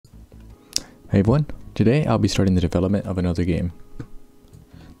Hey everyone, today I'll be starting the development of another game.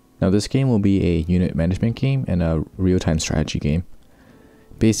 Now this game will be a unit management game and a real-time strategy game.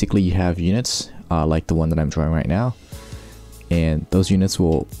 Basically you have units like the one that I'm drawing right now, and those units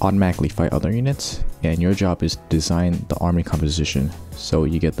will automatically fight other units, and your job is to design the army composition so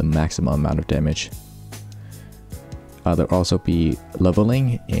you get the maximum amount of damage. There'll also be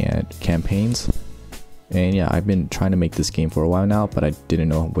leveling and campaigns, and yeah, I've been trying to make this game for a while now, but I didn't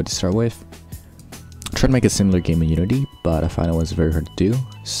know what to start with. I tried to make a similar game in Unity, but I found it was very hard to do.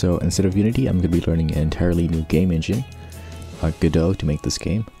 So instead of Unity, I'm going to be learning an entirely new game engine, Godot, to make this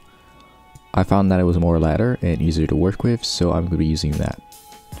game. I found that it was more ladder and easier to work with, so I'm going to be using that.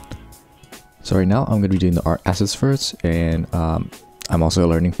 So right now, I'm going to be doing the art assets first, and I'm also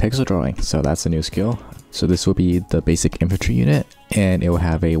learning pixel drawing, so that's a new skill. So this will be the basic infantry unit, and it will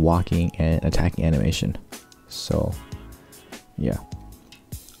have a walking and attacking animation. So yeah.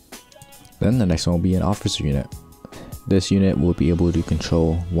 Then the next one will be an officer unit. This unit will be able to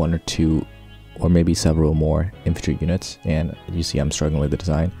control one or two or maybe several more infantry units, and you see I'm struggling with the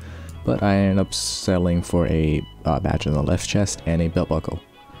design, but I ended up settling for a badge on the left chest and a belt buckle.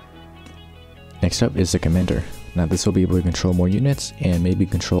 Next up is the commander. Now this will be able to control more units and maybe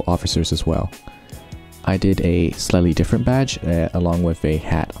control officers as well. I did a slightly different badge along with a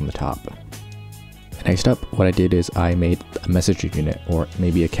hat on the top. Next up, what I did is I made a messenger unit, or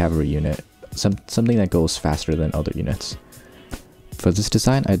maybe a cavalry unit, something that goes faster than other units. For this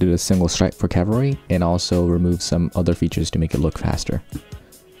design, I did a single stripe for cavalry and also removed some other features to make it look faster.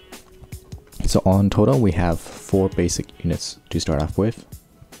 So on total, we have 4 basic units to start off with.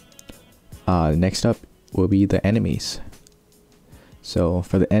 Next up will be the enemies. So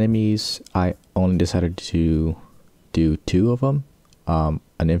for the enemies, I only decided to do 2 of them,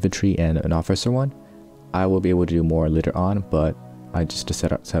 an infantry and an officer one. I will be able to do more later on, but I just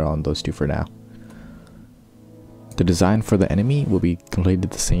settled on those 2 for now. The design for the enemy will be completely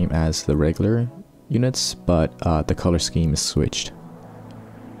the same as the regular units, but the color scheme is switched.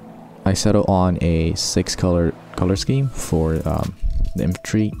 I settled on a 6 color scheme for the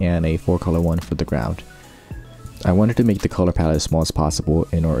infantry and a 4 color one for the ground. I wanted to make the color palette as small as possible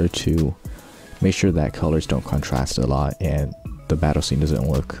in order to make sure that colors don't contrast a lot and the battle scene doesn't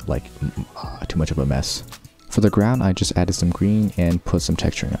look like too much of a mess. For the ground, I just added some green and put some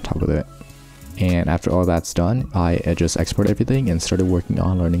texturing on top of it. And after all that's done, I just exported everything and started working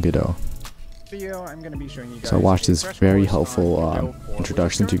on learning Godot. So watch this very helpful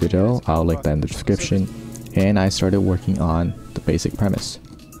introduction to Godot. I'll link that in the description. And I started working on the basic premise.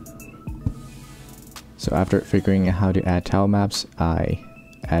 So after figuring out how to add tile maps, I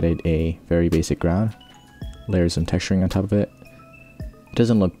added a very basic ground, layered some texturing on top of it. It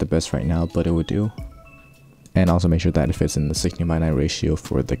doesn't look the best right now, but it would do. And also make sure that it fits in the 16:9 ratio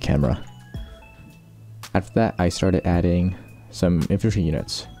for the camera. After that, I started adding some infantry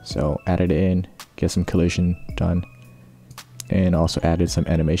units. So added it in, get some collision done, and also added some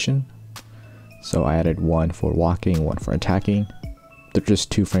animation. So I added 1 for walking, 1 for attacking. They're just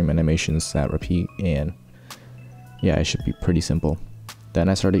 2 frame animations that repeat, and yeah, it should be pretty simple. Then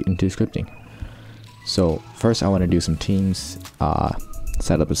I started into scripting. So first I want to do some teams,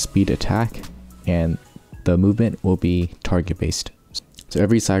 set up a speed attack, and the movement will be target based. So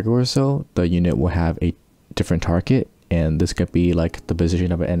every cycle or so, the unit will have a different target, and this could be like the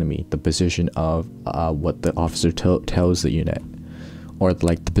position of an enemy, the position of what the officer tells the unit, or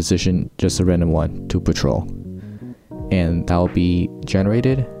like the position, just a random one, to patrol. And that will be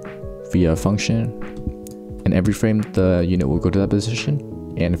generated via a function, and every frame the unit will go to that position,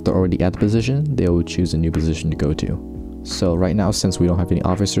 and if they're already at the position, they will choose a new position to go to. So right now, since we don't have any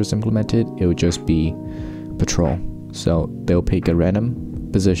officers implemented, it would just be patrol. So they'll pick a random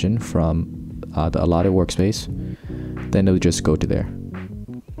position from the allotted workspace, then they'll just go to there.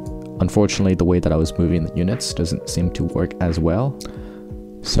 Unfortunately, the way that I was moving the units doesn't seem to work as well.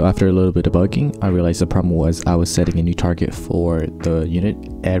 So after a little bit of bugging, I realized the problem was I was setting a new target for the unit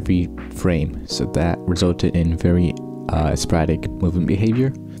every frame, so that resulted in very sporadic movement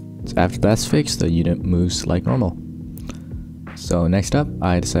behavior. So after that's fixed, the unit moves like normal. So next up,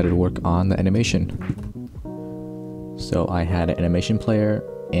 I decided to work on the animation. So I had an animation player,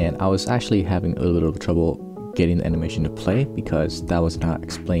 and I was actually having a little trouble getting the animation to play because that was not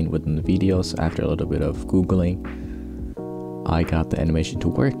explained within the video. So after a little bit of Googling, I got the animation to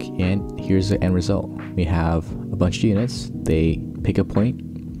work, and here's the end result. We have a bunch of units, they pick a point,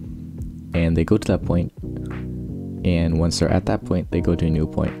 and they go to that point, and once they're at that point, they go to a new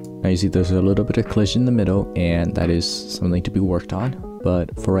point. Now you see there's a little bit of collision in the middle, and that is something to be worked on,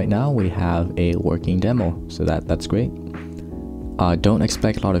 but for right now we have a working demo, so that's great. Don't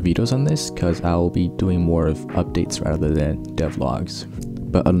expect a lot of videos on this because I will be doing more of updates rather than devlogs.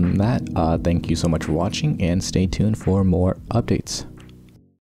 But other than that, thank you so much for watching and stay tuned for more updates.